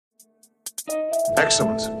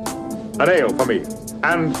Excellent. An ale for me.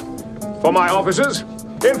 And for my officers.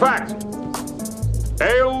 In fact,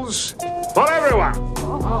 ales for everyone.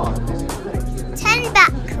 10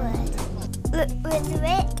 backward. With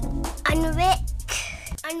Rick and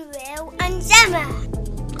Will and Gemma.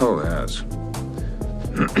 Oh, yes.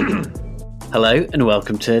 Hello and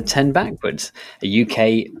welcome to 10 Backwards, a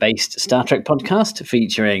UK-based Star Trek podcast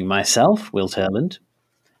featuring myself, Will Turland,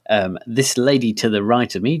 this lady to the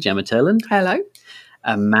right of me, Gemma Turland. Hello.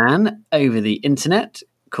 A man over the internet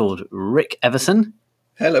called Rick Everson.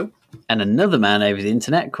 Hello. And another man over the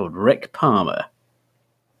internet called Rick Palmer.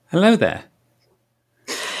 Hello there.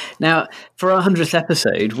 Now, for our 100th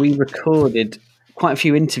episode, we recorded quite a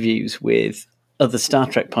few interviews with other Star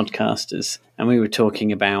Trek podcasters, and we were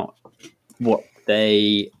talking about why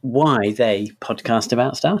they podcast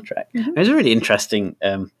about Star Trek. Mm-hmm. It was a really interesting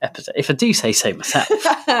episode, if I do say so myself.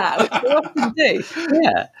 What do you do?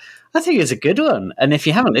 Yeah, I think it's a good one. And if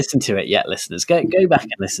you haven't listened to it yet, listeners, go back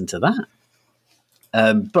and listen to that.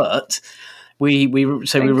 But we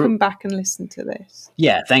come back and listen to this.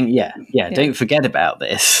 Yeah, don't forget about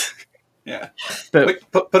this. Yeah, but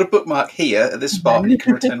put a bookmark here at this spot, and you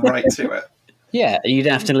can return right to it. Yeah, you'd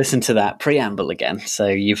have to listen to that preamble again, so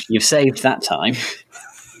you've saved that time.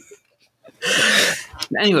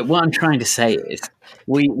 Anyway, what I'm trying to say is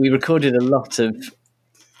we recorded a lot of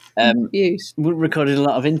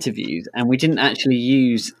interviews, and we didn't actually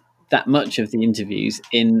use that much of the interviews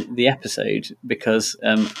in the episode because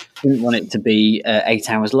we didn't want it to be 8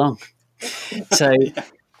 hours long. So,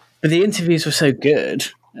 but the interviews were so good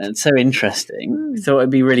and so interesting, we thought it'd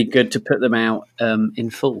be really good to put them out in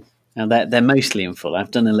full. Now they're mostly in full.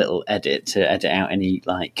 I've done a little edit to edit out any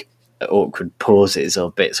like awkward pauses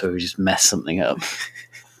or bits where we just mess something up.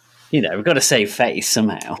 We've got to save face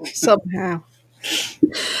somehow.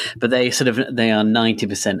 But they are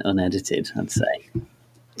 90% unedited, I'd say.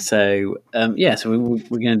 So so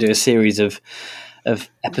we're going to do a series of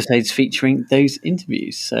episodes featuring those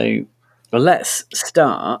interviews. So let's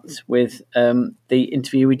start with the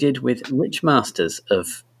interview we did with Rich Masters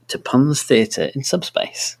of Tapon's Theatre in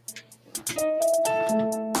Subspace.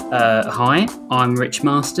 Hi, I'm Rich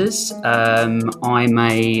Masters. I'm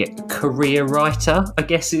a career writer, I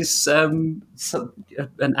guess is an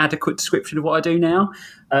adequate description of what I do now.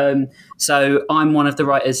 So I'm one of the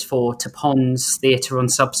writers for Tapon's Theatre on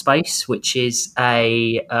Subspace, which is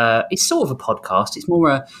it's sort of a podcast. It's more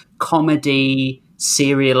a comedy,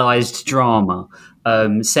 serialized drama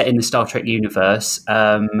set in the Star Trek universe.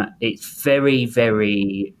 It's very,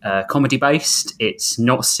 very comedy based. It's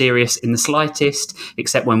not serious in the slightest,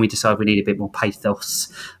 except when we decide we need a bit more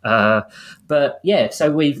pathos. But yeah,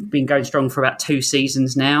 so we've been going strong for about 2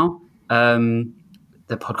 seasons now. The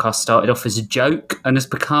podcast started off as a joke and has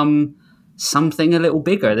become something a little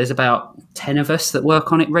bigger. There's about 10 of us that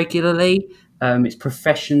work on it regularly. It's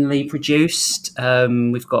professionally produced.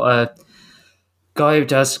 We've got a guy who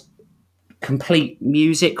does complete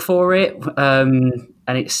music for it, and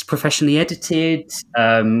it's professionally edited.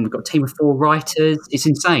 We've got a team of 4 writers. It's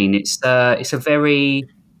insane. It's a very,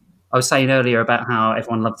 I was saying earlier about how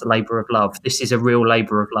everyone loves the labour of love. This is a real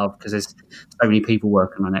labour of love because there's so many people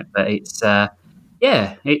working on it. But it's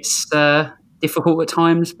difficult at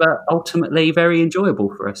times, but ultimately very enjoyable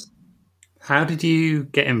for us. How did you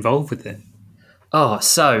get involved with it?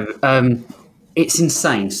 It's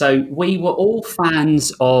insane. So we were all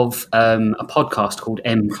fans of a podcast called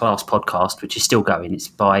M Class Podcast, which is still going. It's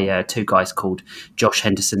by 2 guys called Josh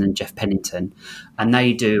Henderson and Jeff Pennington, and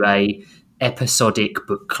they do a episodic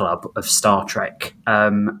book club of Star Trek.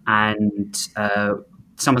 And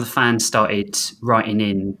some of the fans started writing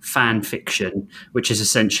in fan fiction, which is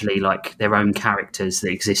essentially like their own characters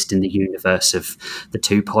that exist in the universe of the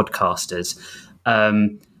 2 podcasters.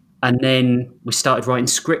 And then we started writing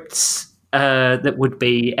scripts that would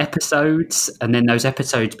be episodes, and then those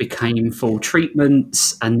episodes became full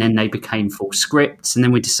treatments, and then they became full scripts, and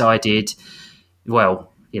then we decided,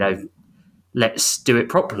 let's do it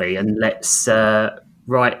properly and let's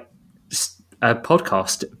write a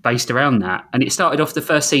podcast based around that. And it started off, the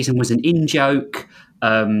first season was an in-joke,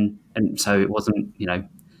 and so it wasn't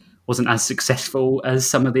as successful as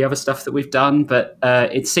some of the other stuff that we've done, but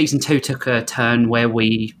season 2 took a turn where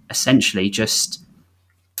we essentially just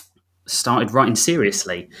started writing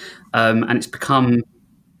seriously, and it's become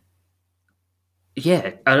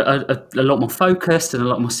a lot more focused and a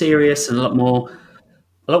lot more serious and a lot more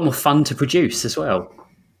fun to produce as well.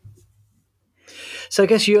 So I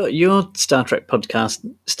guess your Star Trek podcast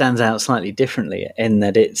stands out slightly differently in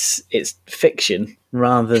that it's fiction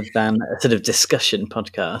rather than a sort of discussion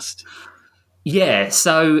podcast. Yeah,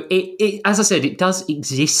 so it as I said, it does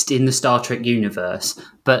exist in the Star Trek universe,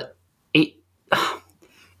 but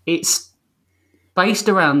it's based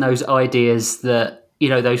around those ideas that, you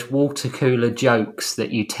know, those water cooler jokes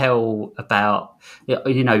that you tell about,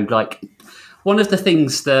 you know, like one of the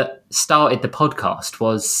things that started the podcast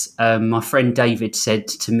was my friend David said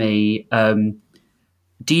to me,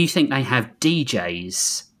 do you think they have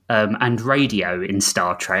DJs and radio in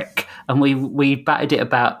Star Trek? And we batted it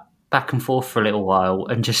about back and forth for a little while,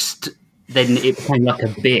 and just then it became like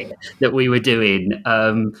a bit that we were doing.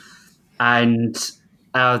 And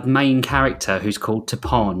our main character, who's called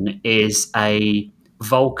Tapon, is a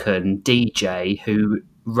Vulcan DJ who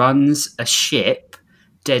runs a ship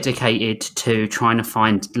dedicated to trying to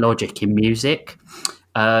find logic in music.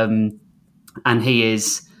 And he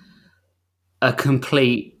is a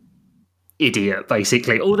complete idiot,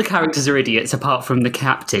 basically. All the characters are idiots apart from the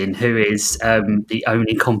captain, who is the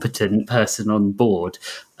only competent person on board.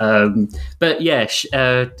 But yeah,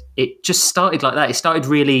 it just started like that. It started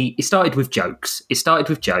with jokes.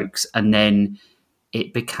 And then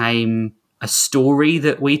it became a story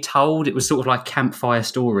that we told. It was sort of like campfire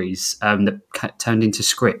stories that turned into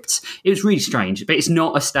scripts. It was really strange, but it's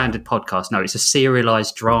not a standard podcast. No, it's a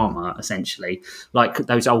serialized drama, essentially, like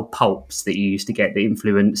those old pulps that you used to get that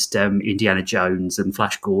influenced Indiana Jones and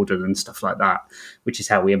Flash Gordon and stuff like that, which is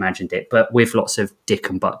how we imagined it, but with lots of dick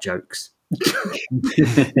and butt jokes.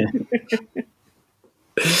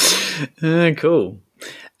 Cool.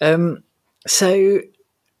 So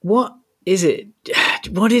what is it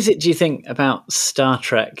do you think about Star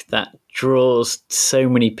Trek that draws so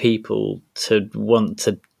many people to want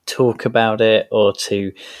to talk about it, or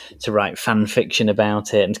to write fan fiction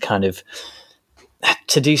about it, and kind of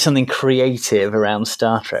to do something creative around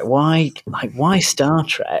Star Trek? Why Star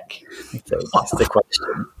Trek? That's the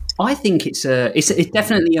question. I think it's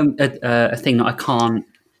definitely a thing that I can't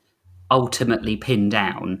ultimately pin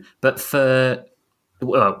down, but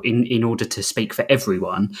in order to speak for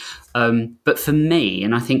everyone, but for me,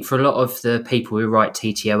 and I think for a lot of the people who write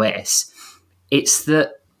TTOS, it's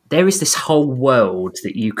that there is this whole world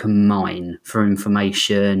that you can mine for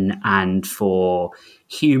information and for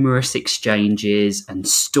humorous exchanges and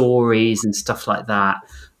stories and stuff like that.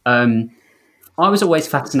 I was always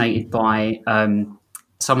fascinated by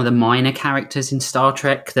some of the minor characters in Star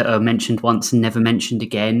Trek that are mentioned once and never mentioned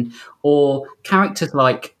again, or characters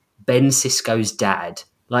like Ben Sisko's dad.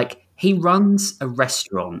 Like, he runs a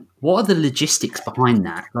restaurant. What are the logistics behind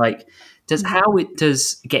that? Like, how it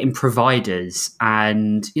does getting providers,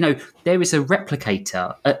 and, you know, there is a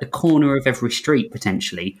replicator at the corner of every street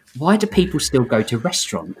potentially. Why do people still go to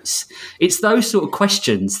restaurants? It's those sort of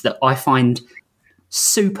questions that I find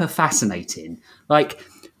super fascinating. Like,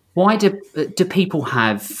 why do people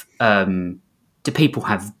have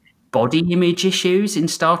body image issues in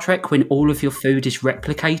Star Trek when all of your food is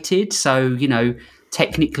replicated? So, you know,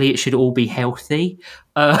 technically it should all be healthy.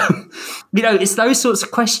 You know, it's those sorts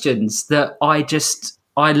of questions that I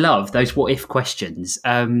love, those what if questions.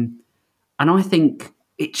 And I think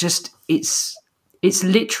it's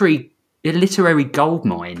literally a literary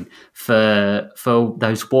goldmine for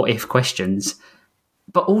those what if questions.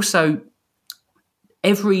 But also,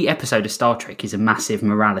 every episode of Star Trek is a massive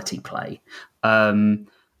morality play.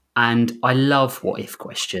 And I love what if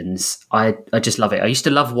questions. I just love it. I used to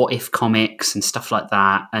love what if comics and stuff like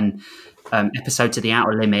that, and episodes of The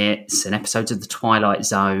Outer Limits and episodes of The Twilight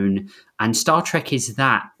Zone. And Star Trek is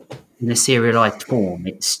that in a serialized form.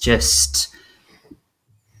 It's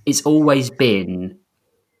always been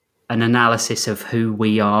an analysis of who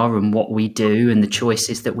we are and what we do and the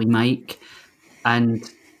choices that we make. And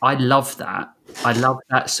I love that. I love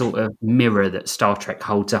that sort of mirror that Star Trek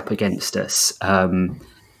holds up against us.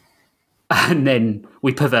 And then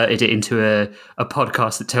we perverted it into a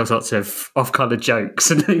podcast that tells lots of off-color jokes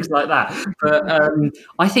and things like that. But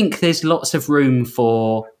I think there's lots of room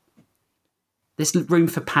for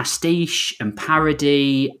pastiche and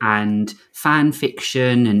parody and fan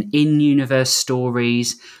fiction and in-universe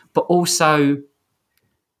stories, but also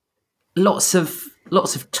lots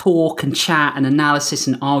of talk and chat and analysis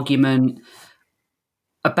and argument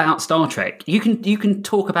about Star Trek. You can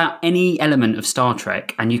talk about any element of Star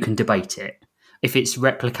Trek and you can debate it. If it's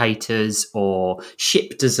replicators or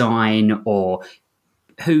ship design or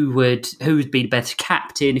who would be the better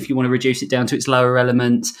captain, if you want to reduce it down to its lower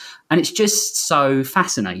elements. And it's just so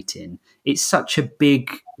fascinating. It's such a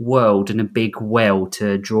big world and a big well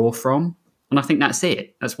to draw from. And I think that's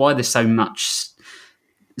it. That's why there's so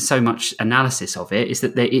so much analysis of it is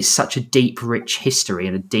that it's such a deep, rich history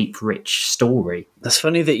and a deep, rich story. That's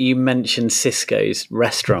funny that you mentioned Cisco's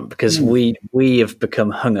restaurant, because we have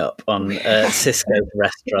become hung up on Cisco's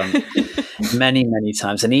restaurant many, many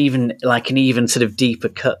times, and even like an even sort of deeper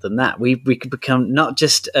cut than that. We could become not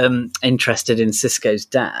just interested in Cisco's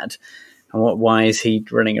dad and why is he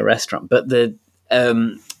running a restaurant, but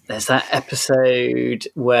there's that episode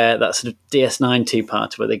where that sort of DS9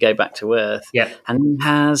 two-parter where they go back to Earth. Yeah.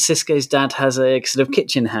 And Cisco's dad has a sort of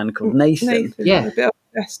kitchen hand called Nathan. Yeah. A bit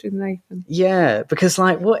obsessed with Nathan. Yeah, because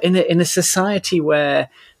like what in a society where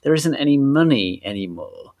there isn't any money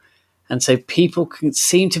anymore, and so people can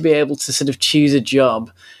seem to be able to sort of choose a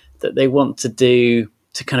job that they want to do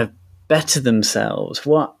to kind of better themselves.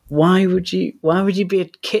 Why would you be a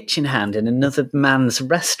kitchen hand in another man's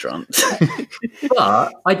restaurant?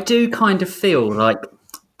 But I do kind of feel like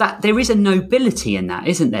that there is a nobility in that,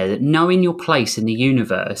 isn't there? That knowing your place in the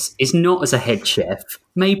universe is not as a head chef.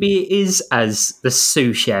 Maybe it is as the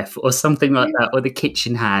sous chef or something like that, or the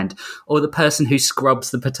kitchen hand, or the person who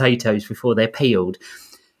scrubs the potatoes before they're peeled.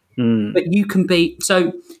 But you can be,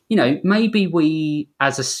 so, you know, maybe we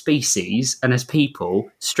as a species and as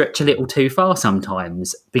people stretch a little too far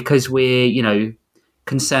sometimes because we're, you know,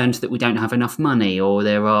 concerned that we don't have enough money, or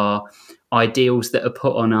there are ideals that are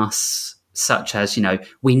put on us such as, you know,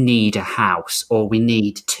 we need a house, or we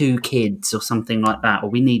need 2 kids or something like that, or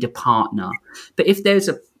we need a partner. But if there's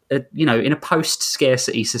a you know, in a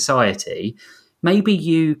post-scarcity society, maybe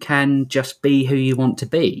you can just be who you want to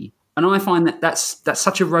be. And I find that that's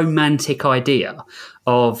such a romantic idea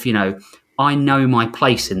of, you know, I know my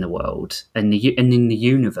place in the world and in the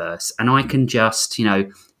universe, and I can just, you know,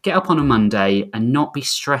 get up on a Monday and not be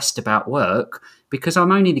stressed about work because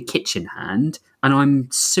I'm only the kitchen hand and I'm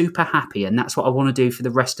super happy, and that's what I want to do for the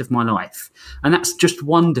rest of my life. And that's just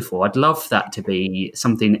wonderful. I'd love that to be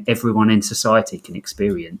something that everyone in society can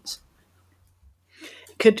experience.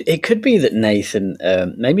 It could be that Nathan,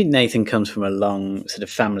 maybe Nathan comes from a long sort of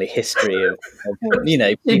family history of you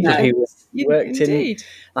know, people who worked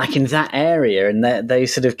in that area and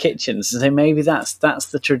those sort of kitchens. So maybe that's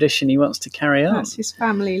the tradition he wants to carry on. That's his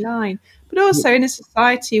family line. But also in a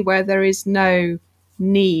society where there is no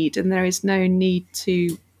need, and there is no need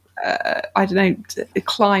to,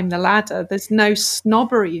 climb the ladder. There's no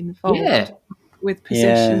snobbery involved with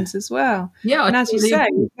positions as well. Yeah, and as you say,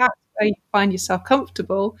 that's where you find yourself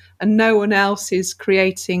comfortable, and no one else is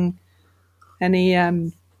creating any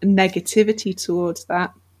negativity towards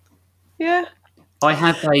that. Yeah, I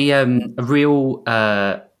have a real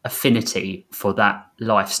affinity for that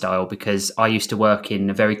lifestyle because I used to work in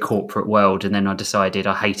a very corporate world, and then I decided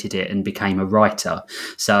I hated it and became a writer.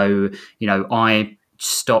 So, you know, I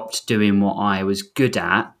stopped doing what I was good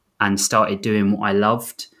at and started doing what I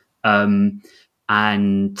loved.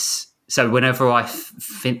 And so whenever I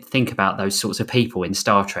think about those sorts of people in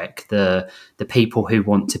Star Trek, the people who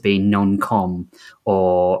want to be non-com,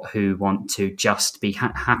 or who want to just be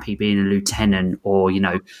happy being a lieutenant, or, you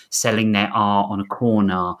know, selling their art on a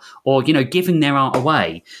corner, or, you know, giving their art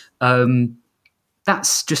away,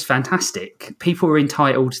 that's just fantastic. People are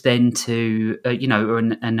entitled then to, you know,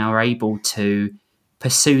 and are able to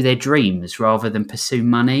pursue their dreams rather than pursue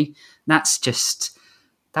money.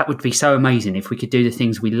 That would be so amazing if we could do the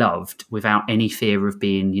things we loved without any fear of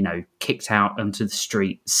being, you know, kicked out onto the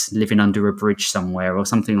streets, living under a bridge somewhere or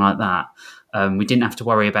something like that. We didn't have to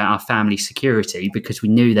worry about our family security because we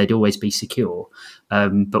knew they'd always be secure.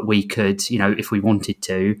 But we could, you know, if we wanted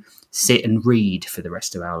to, sit and read for the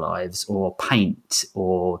rest of our lives, or paint,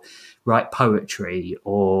 or write poetry,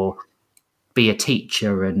 or be a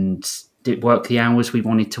teacher and work the hours we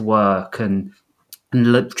wanted to work, and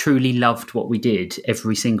truly loved what we did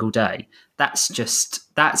every single day. That's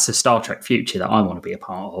a Star Trek future that I want to be a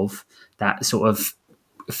part of. That sort of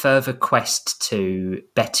further quest to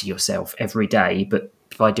better yourself every day, but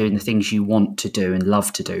by doing the things you want to do and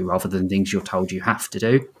love to do rather than things you're told you have to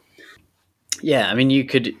do. Yeah, I mean, you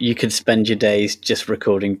could spend your days just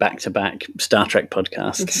recording back-to-back Star Trek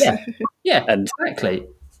podcasts. Yeah, and, exactly.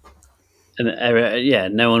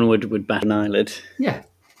 And no one would bat an eyelid. Yeah.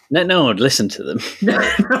 No one would listen to them. No.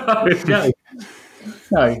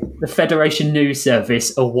 The Federation News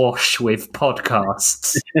Service awash with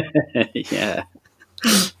podcasts. Yeah.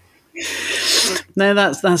 No,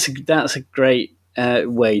 that's a great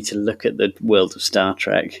way to look at the world of Star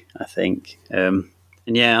Trek, I think.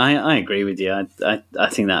 And yeah, I agree with you. I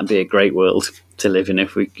think that'd be a great world to live in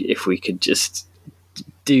if we could just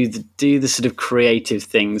do the sort of creative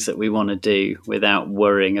things that we want to do without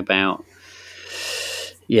worrying about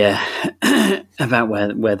about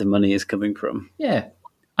where the money is coming from. Yeah.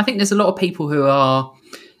 I think there's a lot of people who are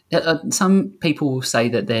some people will say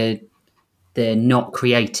that they're not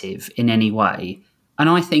creative in any way, and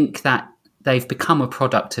I think that they've become a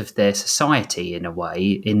product of their society in a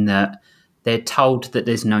way, in that they're told that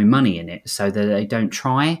there's no money in it, so that they don't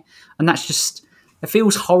try, and that's just, it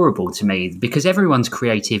feels horrible to me, because everyone's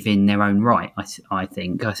creative in their own right. I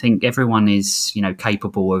think everyone is,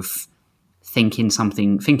 capable of thinking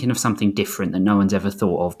of something different that no one's ever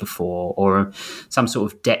thought of before, or some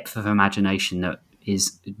sort of depth of imagination that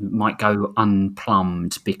might go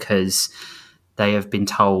unplumbed because they have been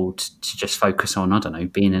told to just focus on, I don't know,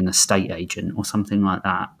 being an estate agent or something like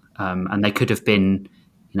that, and they could have been,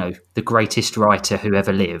 the greatest writer who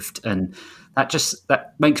ever lived, and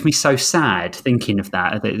that makes me so sad thinking of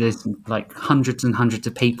that. There's like hundreds and hundreds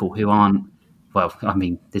of people who aren't, well, I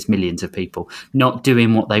mean, there's millions of people not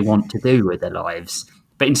doing what they want to do with their lives.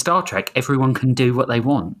 But in Star Trek, everyone can do what they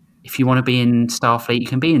want. If you want to be in Starfleet, you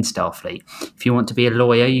can be in Starfleet. If you want to be a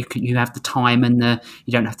lawyer, you have the time and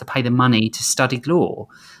you don't have to pay the money to study law.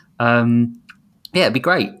 It'd be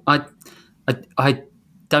great. I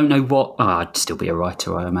don't know what. I'd still be a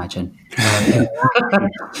writer, I imagine.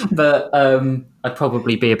 But I'd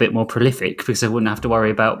probably be a bit more prolific because I wouldn't have to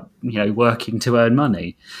worry about working to earn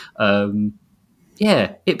money.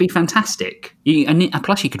 It'd be fantastic. And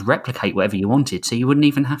plus, you could replicate whatever you wanted, so you wouldn't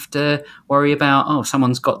even have to worry about,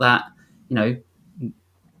 someone's got that,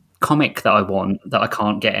 comic that I want that I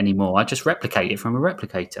can't get anymore. I just replicate it from a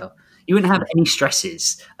replicator. You wouldn't have any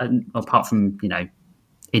stresses, apart from,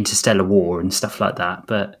 interstellar war and stuff like that.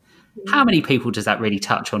 But how many people does that really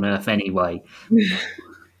touch on Earth anyway?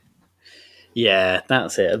 Yeah,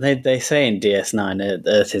 that's it. They say in DS9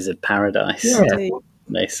 Earth is a paradise. Yeah.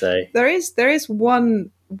 They say there is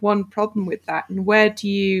one problem with that, and what do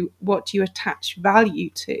you attach value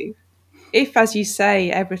to? If, as you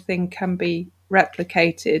say, everything can be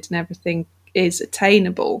replicated and everything is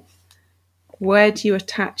attainable, where do you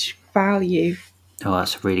attach value? Oh,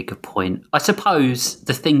 that's a really good point. I suppose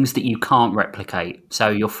the things that you can't replicate, so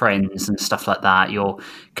your friends and stuff like that, your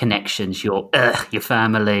connections, your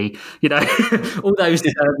family, all those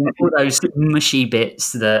mushy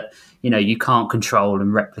bits that you can't control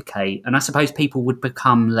and replicate. And I suppose people would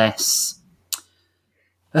become less.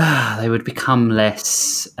 They would become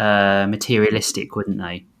less materialistic, wouldn't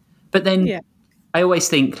they? But then I always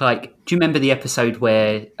think, do you remember the episode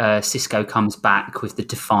where Sisko comes back with the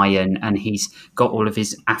Defiant and he's got all of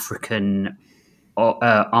his African art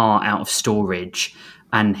out of storage,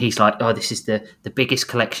 and he's like, this is the biggest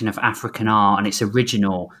collection of African art and it's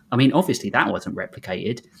original. I mean, obviously that wasn't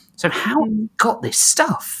replicated. So how he got this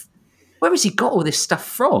stuff? Where has he got all this stuff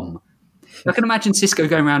from? I can imagine Sisko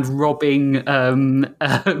going around robbing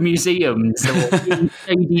museums or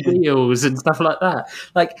shady deals and stuff like that.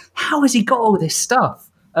 How has he got all this stuff?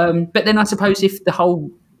 But then I suppose if the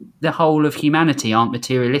whole of humanity aren't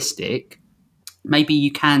materialistic, maybe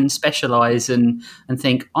you can specialise and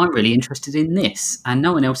think, I'm really interested in this, and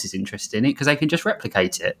no one else is interested in it because they can just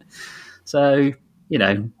replicate it. So,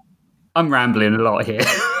 I'm rambling a lot here.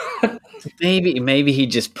 maybe he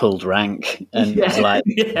just pulled rank and was like,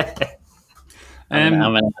 I'm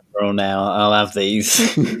an admiral now. I'll have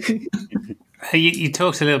these. You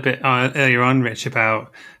talked a little bit earlier on, Rich,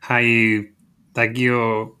 about how you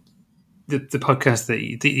the podcast that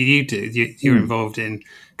you do, you're involved in,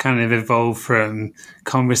 kind of evolved from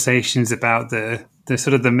conversations about the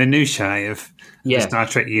sort of the minutiae of the Star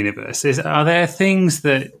Trek universe. Are there things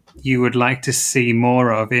that you would like to see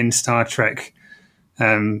more of in Star Trek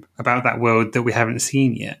about that world that we haven't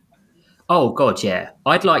seen yet? Oh, God, yeah.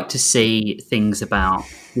 I'd like to see things about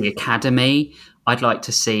the academy. I'd like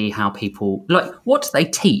to see how people... what do they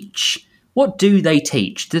teach? What do they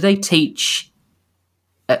teach? Do they teach...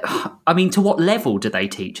 to what level do they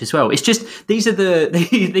teach as well? It's just, these are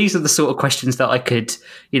the sort of questions that I could,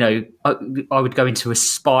 I would go into a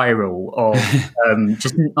spiral of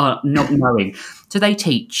just not knowing. Do they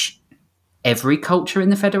teach every culture in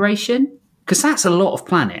the Federation? Because that's a lot of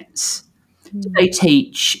planets. Do they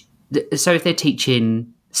teach... So if they're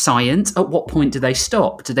teaching science, at what point do they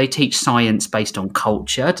stop? Do they teach science based on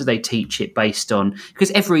culture? Do they teach it based on... Because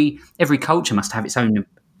every culture must have its own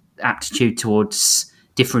aptitude towards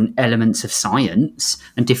different elements of science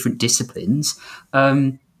and different disciplines.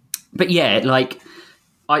 But yeah,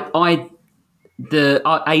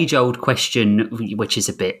 the age-old question, which is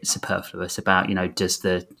a bit superfluous, about, does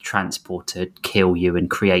the transporter kill you and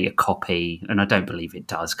create a copy? And I don't believe it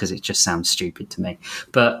does, because it just sounds stupid to me.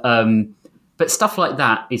 But stuff like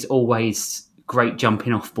that is always great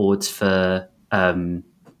jumping off boards for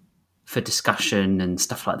discussion and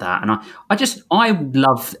stuff like that. And I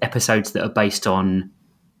love episodes that are based on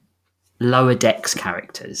Lower Decks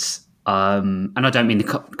characters. And I don't mean the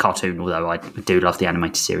cartoon, although I do love the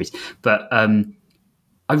animated series. But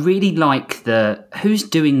I really like who's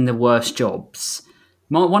doing the worst jobs.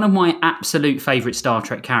 One of my absolute favourite Star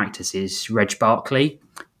Trek characters is Reg Barclay,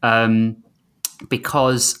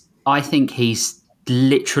 because I think he's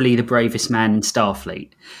literally the bravest man in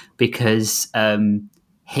Starfleet, because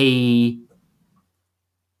he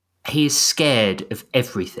is scared of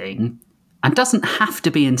everything and doesn't have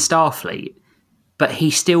to be in Starfleet, but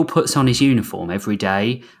he still puts on his uniform every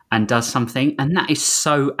day and does something, and that is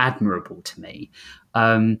so admirable to me.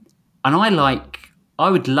 And I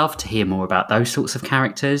would love to hear more about those sorts of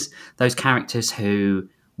characters, those characters who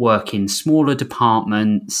work in smaller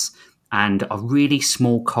departments and are really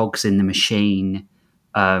small cogs in the machine,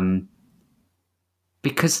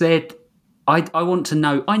 because I want to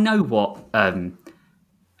know. I know what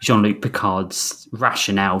Jean-Luc Picard's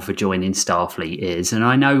rationale for joining Starfleet is, and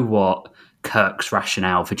I know what Kirk's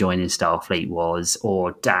rationale for joining Starfleet was,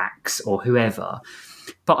 or Dax, or whoever.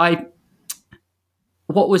 But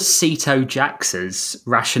what was Sito Jax's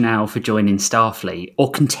rationale for joining Starfleet, or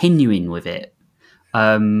continuing with it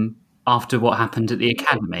after what happened at the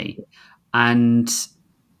Academy? And,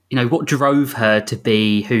 what drove her to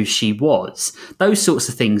be who she was? Those sorts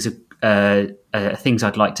of things are things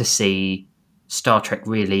I'd like to see Star Trek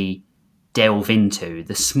really delve into.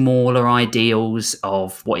 The smaller ideals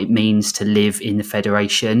of what it means to live in the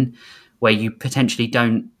Federation, where you potentially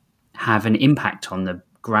don't have an impact on the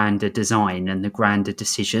grander design and the grander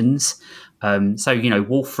decisions. So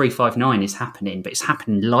Wolf 359 is happening, but it's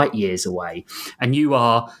happening light years away. And you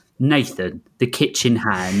are Nathan, the kitchen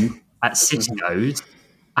hand at Cisco's,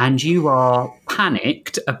 and you are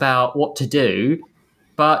panicked about what to do,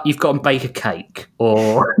 but you've got to bake a cake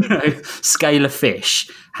or scale a fish.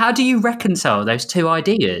 How do you reconcile those two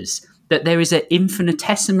ideas? That there is an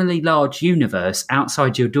infinitesimally large universe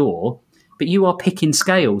outside your door, but you are picking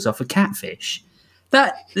scales off a catfish.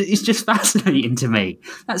 That is just fascinating to me.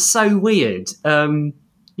 That's so weird.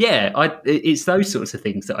 It's those sorts of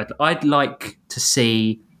things that I'd like to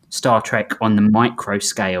see Star Trek on the micro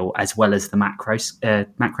scale as well as the macro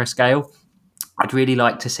scale. I'd really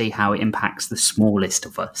like to see how it impacts the smallest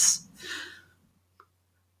of us.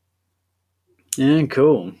 Yeah,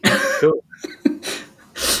 cool.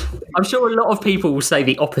 I'm sure a lot of people will say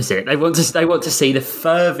the opposite. They want to see the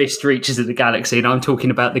furthest reaches of the galaxy, and I'm talking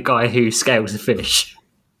about the guy who scales a fish.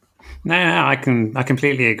 No, I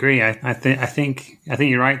completely agree. I think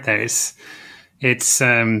you're right there. It's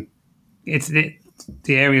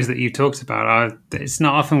the areas that you talked about it's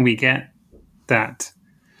not often we get that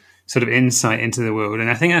sort of insight into the world, and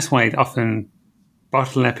I think that's why often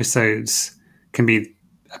bottle episodes can be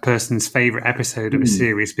a person's favorite episode of a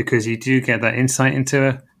series, because you do get that insight into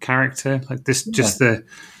a character, like this, just the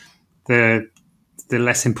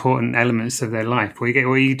less important elements of their life,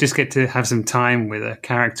 where you just get to have some time with a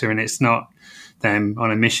character, and it's not them on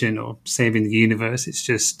a mission or saving the universe. It's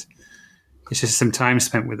just some time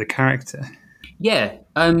spent with a character. Yeah,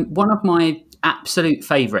 one of my absolute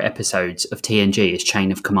favourite episodes of TNG is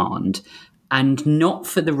Chain of Command, and not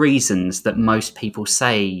for the reasons that most people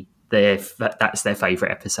say that's their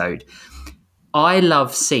favourite episode. I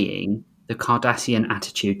love seeing the Cardassian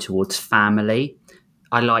attitude towards family.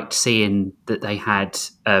 I liked seeing that they had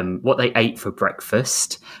what they ate for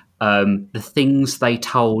breakfast, the things they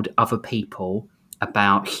told other people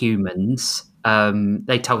about humans.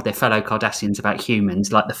 They told their fellow Cardassians about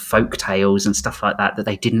humans, like the folk tales and stuff like that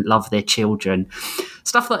they didn't love their children.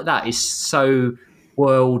 Stuff like that is so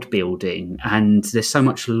world building, and there's so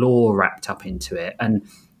much lore wrapped up into it. And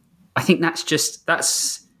I think that's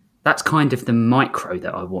kind of the micro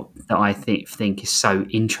that I think is so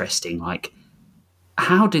interesting. Like,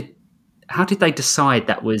 how did they decide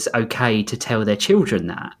that was okay to tell their children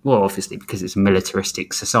that? Well, obviously because it's a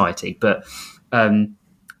militaristic society, but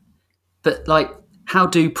like, how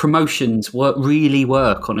do promotions really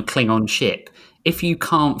work on a Klingon ship? If you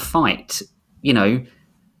can't fight, there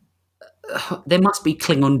must be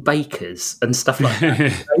Klingon bakers and stuff like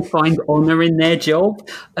that. They find honour in their job.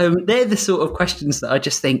 They're the sort of questions that I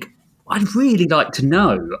just think I'd really like to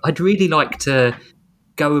know. I'd really like to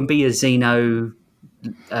go and be a Xeno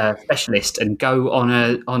specialist and go on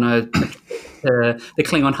the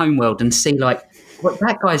Klingon homeworld and see, like, what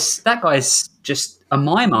that guy's just a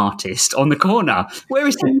mime artist on the corner. Where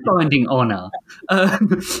is he finding honour?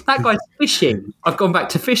 That guy's fishing. I've gone back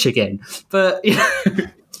to fish again, but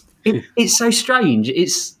it's so strange.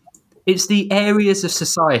 It's the areas of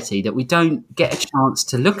society that we don't get a chance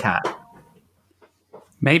to look at.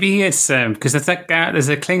 Maybe it's because there's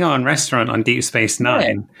a Klingon restaurant on Deep Space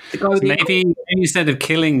Nine. Yeah, so maybe instead of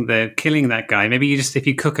killing that guy, maybe if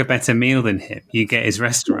you cook a better meal than him, you get his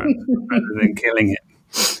restaurant rather than killing him.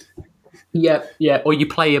 Yeah. Or you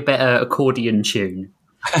play a better accordion tune.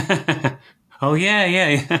 Oh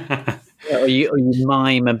yeah. Or you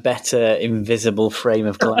mime a better invisible frame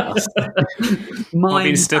of glass. Or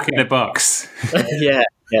being stuck in a box. Yeah.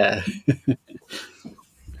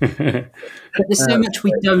 But there's so much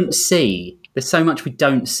we don't see. There's so much we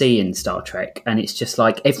don't see in Star Trek, and it's just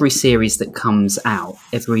like every series that comes out,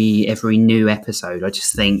 every new episode, I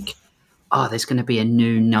just think, there's going to be a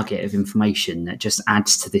new nugget of information that just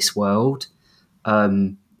adds to this world,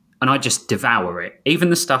 and I just devour it. Even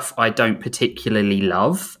the stuff I don't particularly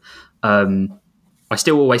love, I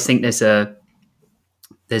still always think there's an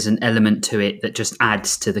element to it that just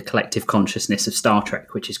adds to the collective consciousness of Star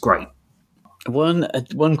Trek, which is great. One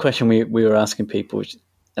question we were asking people,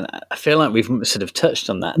 and I feel like we've sort of touched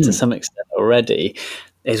on that to some extent already,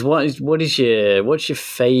 is what's your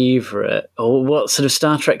favourite, or what sort of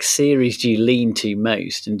Star Trek series do you lean to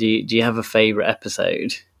most, and do you have a favourite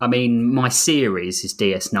episode? I mean, my series is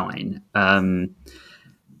DS9.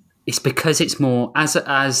 It's because it's more as a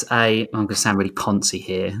I'm going to sound really poncy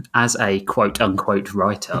here, as a quote unquote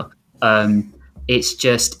writer. It's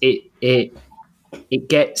just it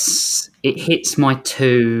hits my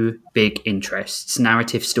two big interests: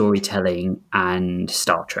 narrative storytelling and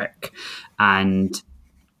Star Trek. And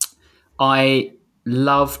I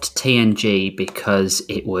loved TNG because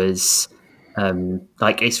it was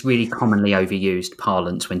it's really commonly overused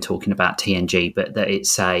parlance when talking about TNG, but that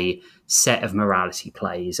it's a set of morality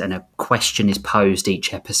plays and a question is posed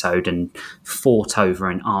each episode and fought over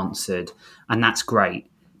and answered, and that's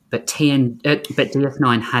great. But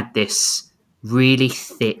DS9 had this really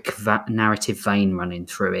thick narrative vein running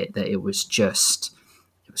through it that it was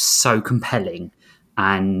so compelling,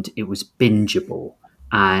 and it was bingeable,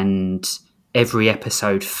 and every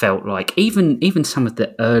episode felt like even some of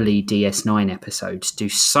the early DS9 episodes do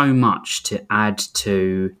so much to add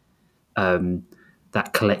to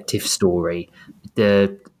that collective story.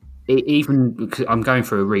 Even I'm going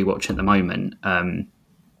through a rewatch at the moment,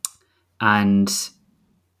 and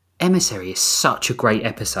Emissary is such a great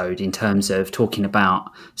episode in terms of talking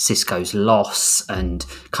about Sisko's loss and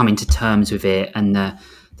coming to terms with it, and the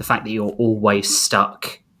fact that you're always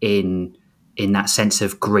stuck in that sense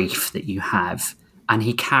of grief that you have, and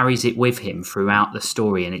he carries it with him throughout the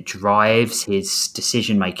story, and it drives his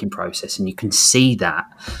decision-making process, and you can see that.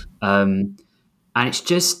 And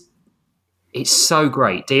it's so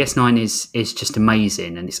great. DS9 is just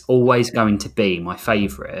amazing, and it's always going to be my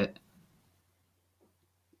favourite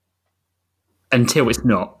until it's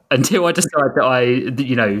not. Until I decide that I,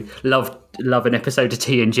 love an episode of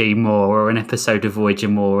TNG more, or an episode of Voyager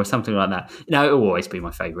more, or something like that. It'll always be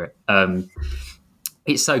my favourite.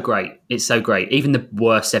 It's so great. It's so great. Even the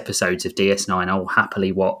worst episodes of DS9, I'll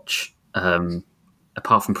happily watch.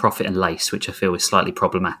 Apart from Prophet and Lace, which I feel is slightly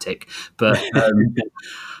problematic, but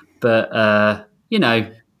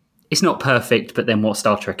it's not perfect. But then, what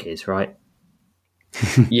Star Trek is, right?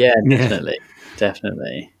 Yeah,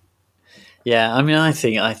 definitely. Yeah, I mean, I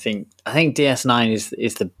think DS9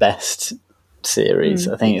 is the best series.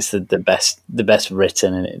 I think it's the best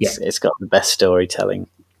written, and it's got the best storytelling.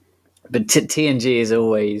 But TNG is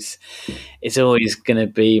always going to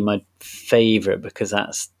be my favourite, because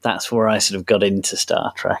that's where I sort of got into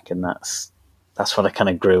Star Trek, and that's what I kind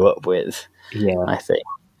of grew up with. Yeah, I think.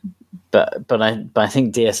 But I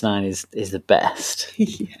think DS9 is the best.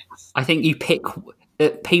 Yes. I think you pick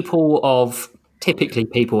typically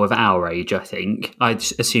people of our age. I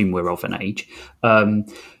assume we're of an age,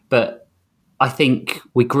 but I think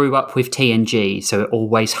we grew up with TNG, so it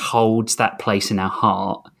always holds that place in our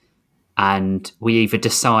heart. And we either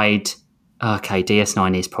decide, okay,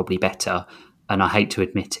 DS9 is probably better, and I hate to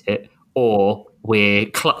admit it, or we're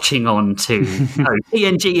clutching on to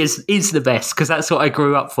TNG is the best, because that's what I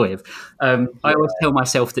grew up with. I always tell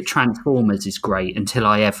myself that Transformers is great until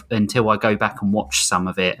I go back and watch some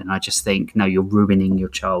of it, and I just think, no, you're ruining your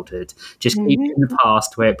childhood. Just keep it in the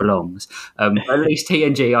past where it belongs. At least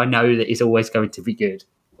TNG, I know that is always going to be good.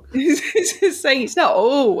 Saying it's not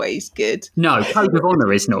always good. No, Code of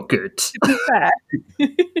Honor is not good. To be fair.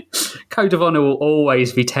 Code of Honor will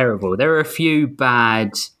always be terrible. There are a few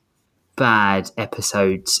bad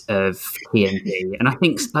episodes of TNG, and I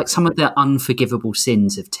think like some of the unforgivable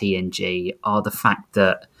sins of TNG are the fact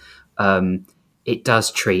that it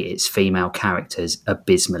does treat its female characters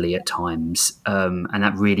abysmally at times, and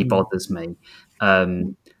that really bothers me.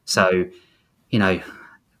 So,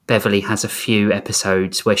 Beverly has a few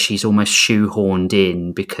episodes where she's almost shoehorned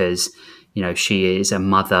in because, you know, she is a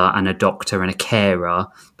mother and a doctor and a carer,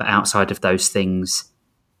 but outside of those things,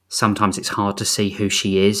 sometimes it's hard to see who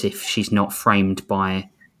she is if she's not framed by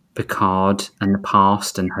Picard and the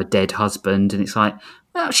past and her dead husband. And it's like,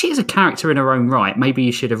 well, she is a character in her own right. Maybe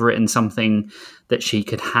you should have written something that she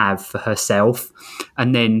could have for herself.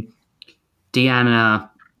 And then Deanna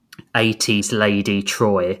 80s lady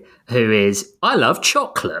Troy, who is, I love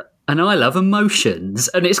chocolate and I love emotions.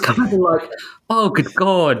 And it's kind of like, oh, good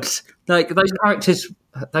God. Like those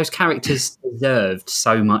characters deserved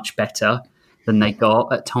so much better than they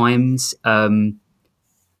got at times.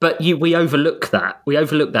 But we overlook that. We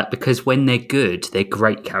overlook that because when they're good, they're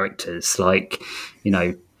great characters. Like, you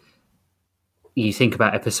know, you think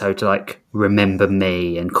about episodes like Remember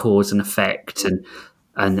Me and Cause and Effect,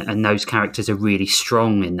 and those characters are really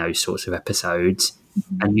strong in those sorts of episodes.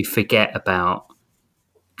 And you forget about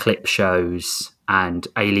clip shows and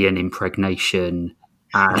alien impregnation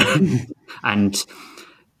and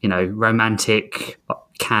you know, romantic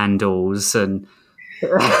candles and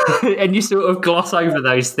and you sort of gloss over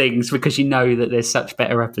those things because you know that there's such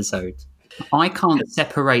better episodes. I can't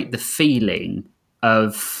separate the feeling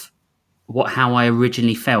of how I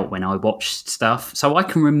originally felt when I watched stuff. So I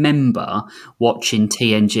can remember watching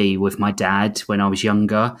TNG with my dad when I was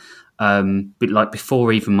younger, but like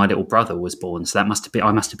before even my little brother was born. So I must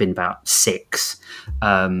have been about 6,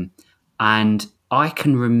 and I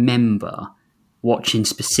can remember watching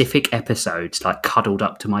specific episodes like cuddled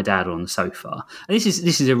up to my dad on the sofa. And this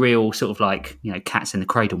is a real sort of like, you know, cats in the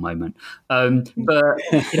cradle moment. But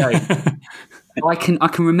you know, I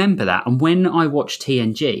can remember that. And when I watch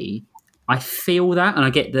TNG, I feel that, and I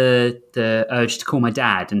get the urge to call my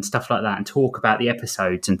dad and stuff like that and talk about the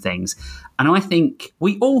episodes and things. And I think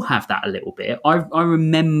we all have that a little bit. I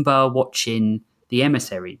remember watching the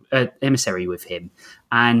Emissary with him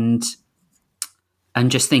and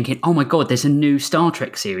just thinking, oh my God, there's a new Star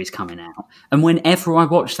Trek series coming out. And whenever I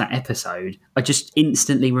watch that episode, I just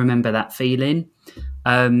instantly remember that feeling.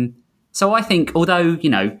 So I think, although, you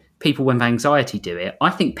know, people with anxiety do it,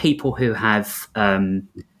 I think people who have a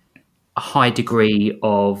high degree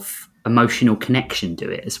of emotional connection do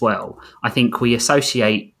it as well. I think we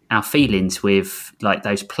associate our feelings with like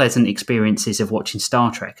those pleasant experiences of watching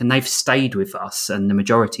Star Trek, and they've stayed with us and the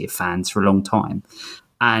majority of fans for a long time.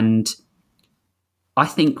 And I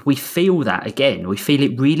think we feel that again. We feel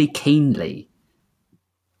it really keenly.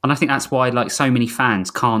 And I think that's why like so many fans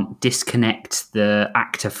can't disconnect the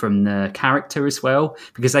actor from the character as well,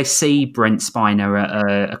 because they see Brent Spiner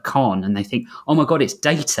at a con and they think, oh my God, it's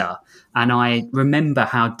Data. And I remember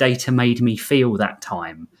how Data made me feel that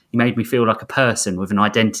time. He made me feel like a person with an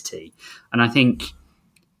identity. And I think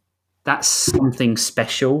that's something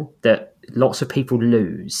special that lots of people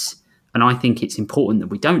lose. And I think it's important that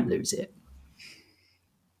we don't lose it.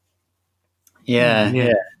 Yeah.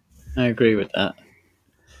 I agree with that.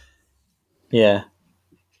 Yeah.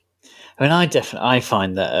 I mean, I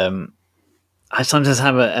find that I sometimes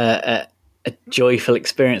have a joyful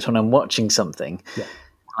experience when I'm watching something. Yeah.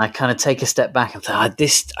 I kind of take a step back and say,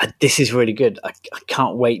 this is really good. I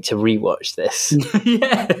can't wait to rewatch this.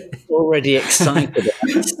 Yeah. Already excited about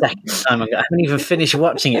the second time. I haven't even finished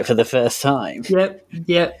watching it for the first time.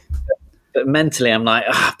 Yep. But mentally, I'm like,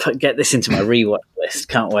 get this into my rewatch list.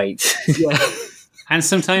 Can't wait. Yeah. And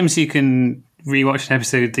sometimes you can rewatch an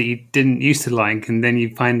episode that you didn't used to like, and then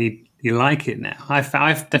you finally you like it now. I've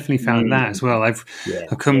definitely found that as well. I've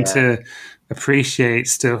come to appreciate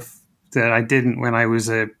stuff that I didn't when I was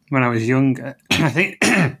younger. I think,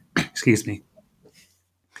 excuse me.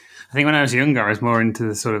 I think when I was younger, I was more into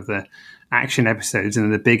the sort of the action episodes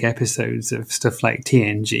and the big episodes of stuff like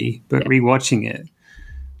TNG. But rewatching it,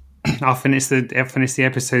 often it's the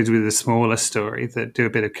episodes with a smaller story that do a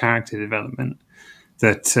bit of character development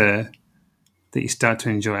that you start to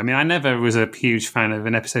enjoy. I mean, I never was a huge fan of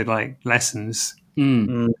an episode like Lessons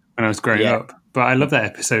when I was growing up, but I love that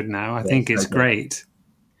episode now. I think it's great.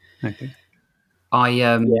 Okay.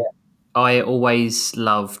 I always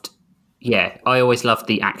loved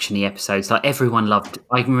the actiony episodes. Like everyone loved.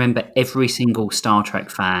 I remember every single Star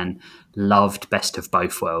Trek fan loved Best of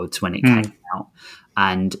Both Worlds when it came out,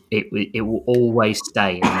 and it will always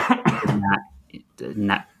stay in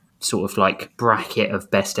that sort of like bracket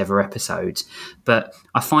of best ever episodes. But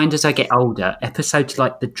I find as I get older, episodes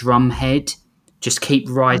like The Drumhead just keep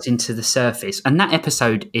rising to the surface, and that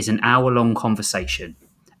episode is an hour-long conversation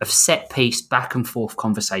of set-piece, back-and-forth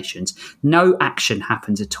conversations. No action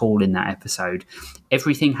happens at all in that episode.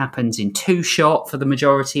 Everything happens in two-shot for the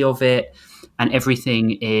majority of it, and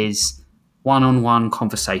everything is one-on-one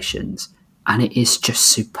conversations. and it is just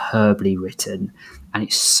superbly written, and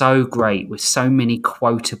it's so great with so many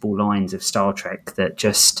quotable lines of Star Trek that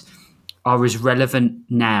just are as relevant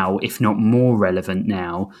now, if not more relevant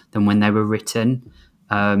now, than when they were written.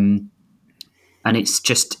 And it's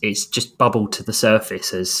just bubbled to the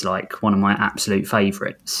surface as like one of my absolute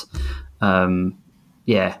favourites.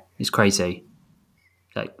 Yeah, it's crazy.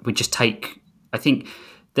 Like we just take. I think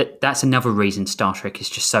that's another reason Star Trek is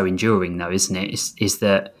just so enduring, though, isn't it? Is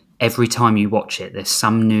that every time you watch it, there's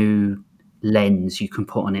some new lens you can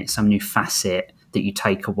put on it, some new facet that you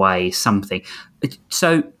take away, something.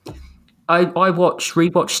 So I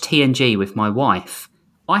rewatched TNG with my wife.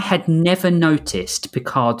 I had never noticed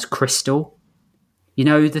Picard's crystal. You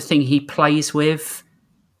know, the thing he plays with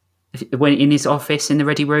when in his office in the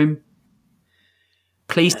ready room?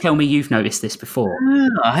 Please tell me you've noticed this before.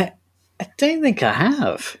 I don't think I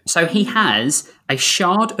have. So he has a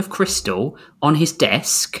shard of crystal on his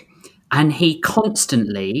desk, and he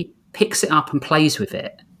constantly picks it up and plays with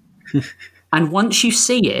it. And once you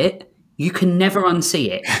see it, you can never unsee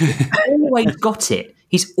it. He's always got it.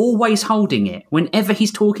 He's always holding it. Whenever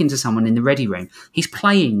he's talking to someone in the ready room, he's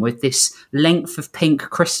playing with this length of pink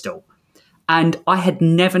crystal. And I had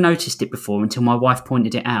never noticed it before until my wife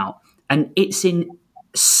pointed it out. And it's in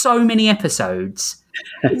so many episodes.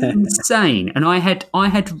 It's insane. And I had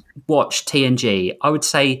watched TNG, I would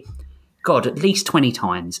say, God, at least 20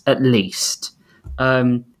 times, at least.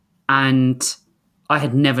 And I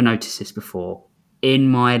had never noticed this before in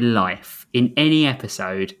my life, in any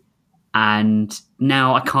episode. And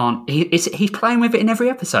now I can't. He's playing with it in every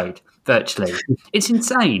episode, virtually. It's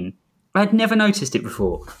insane. I had never noticed it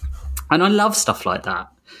before. And I love stuff like that.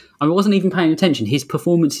 I wasn't even paying attention. His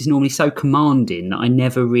performance is normally so commanding that I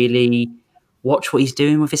never really watch what he's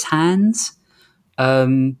doing with his hands.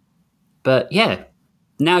 But yeah,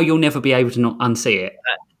 now you'll never be able to not unsee it.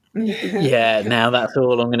 Yeah, now that's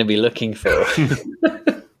all I'm going to be looking for.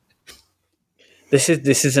 This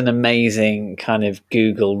is an amazing kind of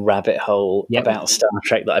Google rabbit hole about Star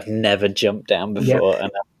Trek that I've never jumped down before,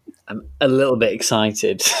 and I'm a little bit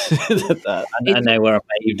excited that I know where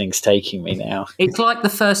my evening's taking me now. It's like the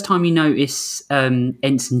first time you notice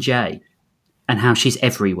Ensign J and how she's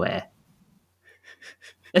everywhere.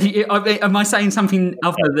 Am I saying something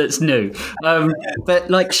other that's new? But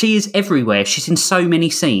like, she is everywhere. She's in so many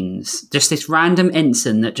scenes. Just this random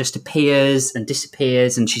ensign that just appears and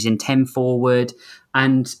disappears, and she's in 10 forward.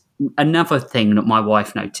 And another thing that my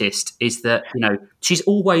wife noticed is that, you know, she's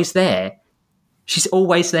always there. She's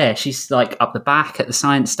always there. She's like up the back at the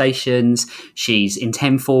science stations. She's in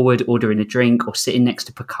 10 forward ordering a drink, or sitting next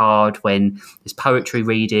to Picard when there's poetry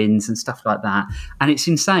readings and stuff like that. And it's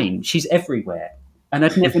insane. She's everywhere. And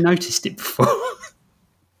I'd never noticed it before.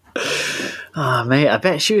 Oh, mate, I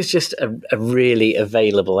bet she was just a really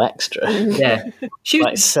available extra. Yeah. She was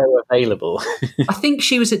like so available. I think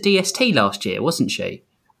she was at DST last year, wasn't she?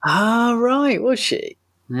 Ah, right, was she?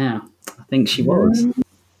 Yeah, I think she was.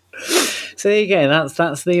 So there you go.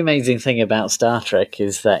 That's the amazing thing about Star Trek,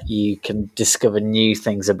 is that you can discover new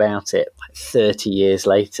things about it like 30 years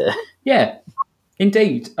later. Yeah,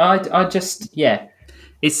 indeed. I just, yeah.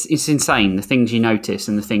 It's insane, the things you notice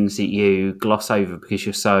and the things that you gloss over because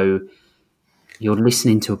you're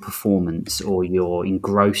listening to a performance or you're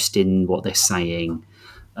engrossed in what they're saying.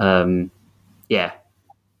 Yeah.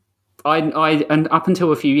 And up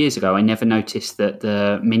until a few years ago, I never noticed that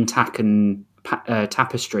the Mintakan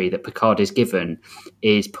tapestry that Picard is given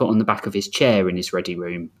is put on the back of his chair in his ready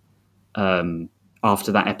room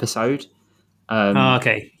after that episode.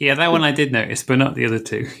 Okay. Yeah, that one I did notice, but not the other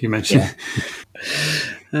two you mentioned. Yeah.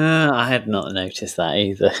 I had not noticed that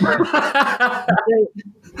either.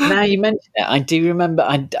 Now you mention it, I do remember.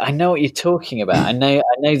 I know what you're talking about. I know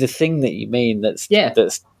the thing that you mean. That's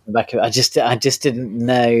back of. I just didn't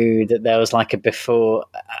know that there was like a before.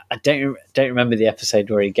 I don't remember the episode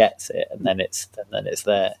where he gets it, and then it's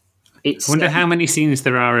there. I wonder how many scenes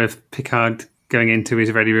there are of Picard going into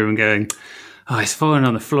his ready room and going, "Oh, it's fallen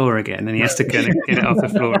on the floor again," and he has to get it off the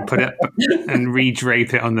floor and put it and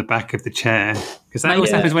re-drape it on the back of the chair. Because that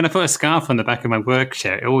always happens when I put a scarf on the back of my work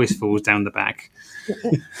chair. It always falls down the back.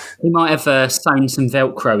 He might have sewn some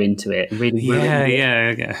Velcro into it.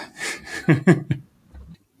 Yeah.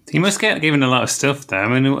 He must get given a lot of stuff, though. I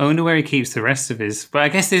wonder where he keeps the rest of his. But I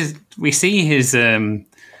guess we see his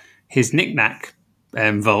knick-knack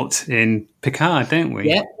vault in Picard, don't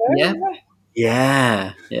we?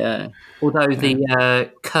 Yeah. Although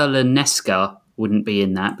the Kurlan Nesca wouldn't be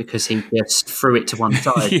in that because he just threw it to one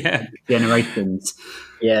side. Generations.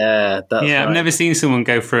 Yeah, that's right. I've never seen someone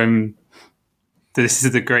go from "this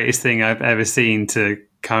is the greatest thing I've ever seen" to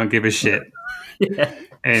 "can't give a shit."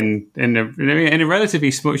 in a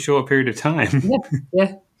relatively short period of time.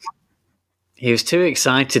 Yeah. He was too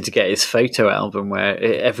excited to get his photo album where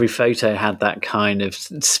every photo had that kind of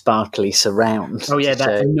sparkly surround. Oh, yeah,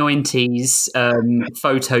 that 90s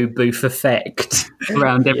photo booth effect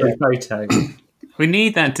around every photo. We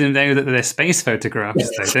need that to know that they're space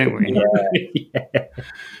photographs, though, don't we?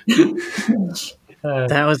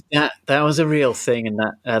 That was a real thing in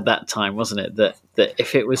that at that time, wasn't it? That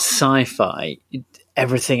if it was sci-fi,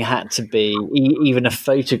 everything had to be, even a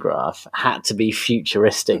photograph had to be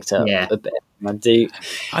futuristic to a bit. I do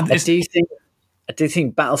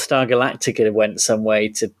think Battlestar Galactica went some way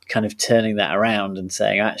to kind of turning that around and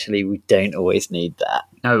saying, actually, we don't always need that.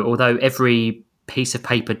 No, although every piece of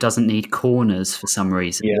paper doesn't need corners for some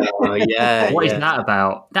reason. What is that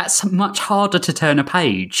about? That's much harder to turn a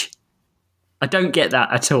page. I don't get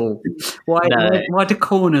that at all. Why do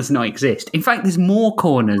corners not exist? In fact, there's more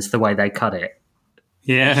corners the way they cut it.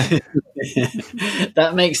 Yeah.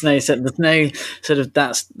 That makes no sense. There's no sort of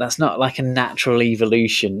that's not like a natural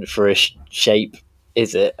evolution for a shape,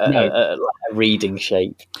 is it? A reading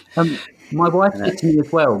shape. My wife said to me as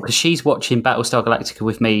well, because she's watching Battlestar Galactica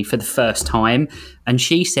with me for the first time, and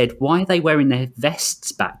she said, "Why are they wearing their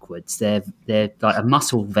vests backwards? They're like a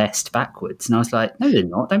muscle vest backwards." And I was like, "No, they're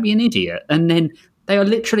not. Don't be an idiot." And then they are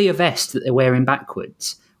literally a vest that they're wearing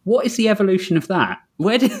backwards. What is the evolution of that?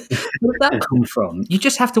 Where did that come from? You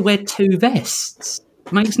just have to wear two vests.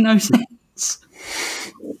 It makes no sense.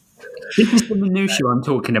 This is the minutiae I'm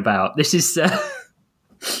talking about. This is the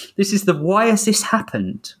why has this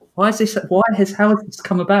happened? How has this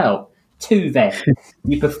come about? Two vests,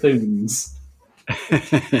 you buffoons.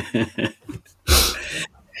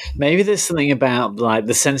 Maybe there's something about like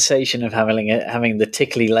the sensation of having the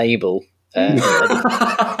tickly label.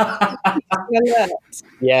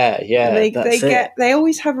 They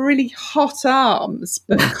always have really hot arms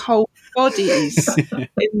but cold bodies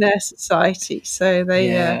in their society, so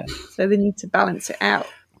they need to balance it out.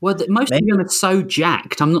 Well, most of them are so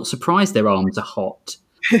jacked. I'm not surprised their arms are hot.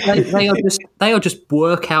 They are just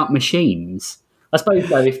workout machines. I suppose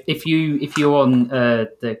though, if you're on a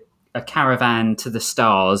caravan to the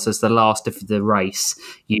stars as the last of the race,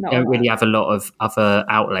 you don't really have a lot of other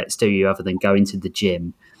outlets, do you, other than going to the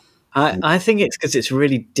gym? I think it's because it's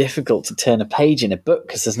really difficult to turn a page in a book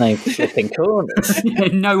because there's no flipping corners.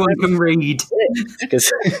 No one can read.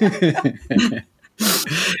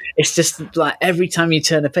 It's just like every time you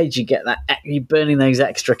turn a page, you get you're burning those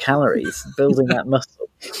extra calories, building that muscle.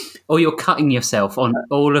 Or you're cutting yourself on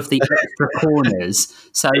all of the extra corners,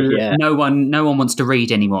 so no one wants to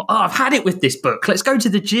read anymore. Oh, I've had it with this book. Let's go to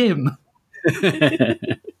the gym.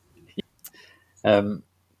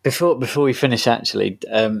 Before we finish, actually,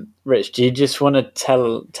 Rich, do you just want to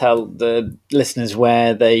tell the listeners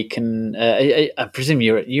where they can? I presume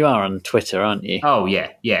you are on Twitter, aren't you? Oh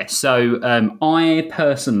yeah. So I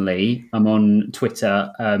personally am on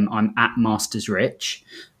Twitter. I'm at MastersRich.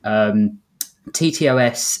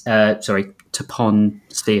 TTOS, Tapon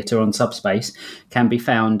Theatre on Subspace can be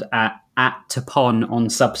found at Tapon on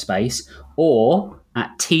Subspace or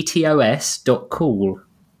at ttos.cool.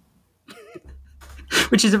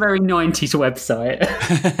 Which is a very 90s website.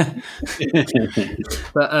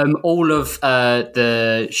 But all of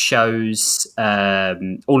the shows,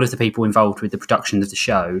 all of the people involved with the production of the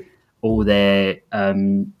show, all their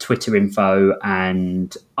Twitter info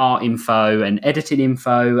and art info and editing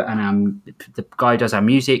info, and the guy who does our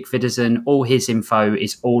music, Vidazan, all his info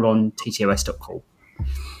is all on ttos.cool.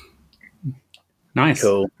 Nice.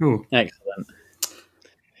 Cool. Excellent.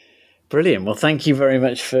 Brilliant. Well, thank you very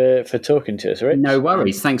much for talking to us, Rick. No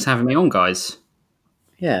worries. Thanks for having me on, guys.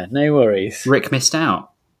 Yeah, no worries. Rick missed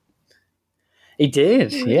out. He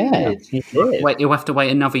did. He did. Wait, you'll have to wait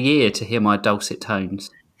another year to hear my dulcet tones.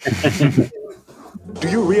 Do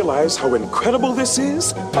you realize how incredible this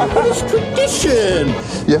is? But it's tradition!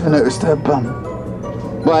 You ever noticed her bum?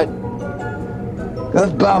 What? Her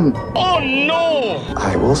bum. Oh, no!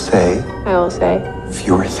 I will say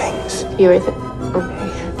Fewer things. Okay.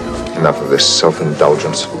 Enough of this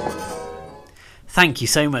self-indulgence. Thank you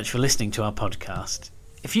so much for listening to our podcast.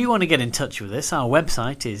 If you want to get in touch with us, our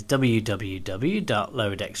website is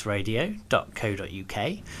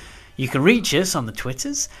www.lowerdexradio.co.uk. You can reach us on the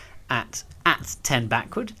Twitters at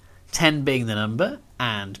 10backward, 10 being the number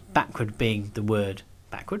and backward being the word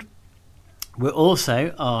backward. We're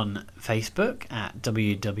also on Facebook at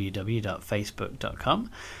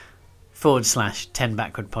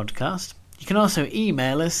www.facebook.com/10backward-podcast. You can also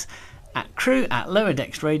email us at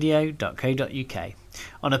crew@lowerdexradio.co.uk.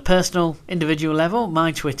 On a personal, individual level,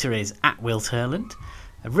 my Twitter is @WiltHurland.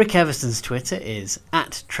 Rick Everson's Twitter is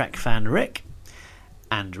 @TrekFanRick.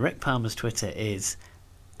 And Rick Palmer's Twitter is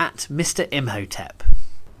at Mr. Imhotep.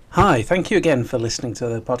 Hi, thank you again for listening to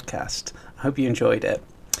the podcast. I hope you enjoyed it.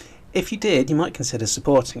 If you did, you might consider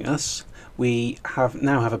supporting us. We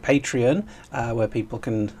now have a Patreon where people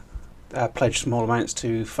can pledge small amounts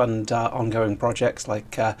to fund ongoing projects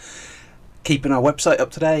like keeping our website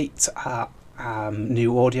up to date,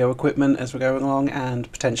 new audio equipment as we're going along,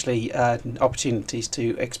 and potentially opportunities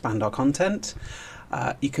to expand our content.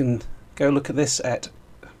 You can go look at this at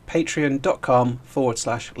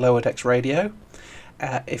patreon.com/Lower Decks Radio.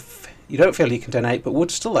 If you don't feel you can donate but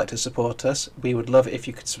would still like to support us, we would love it if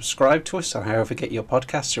you could subscribe to us on however you get your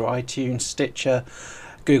podcasts, through iTunes, Stitcher,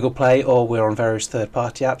 Google Play, or we're on various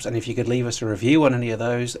third-party apps. And if you could leave us a review on any of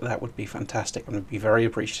those, that would be fantastic and we'd be very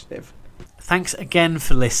appreciative. Thanks again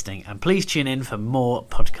for listening, and please tune in for more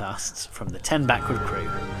podcasts from the 10 Backward crew.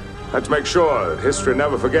 Let's make sure that history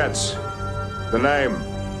never forgets the name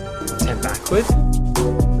 10 Backward.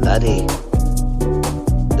 Laddie,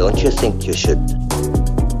 don't you think you should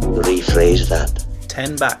rephrase that?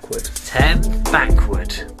 10 Backward. 10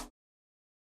 Backward.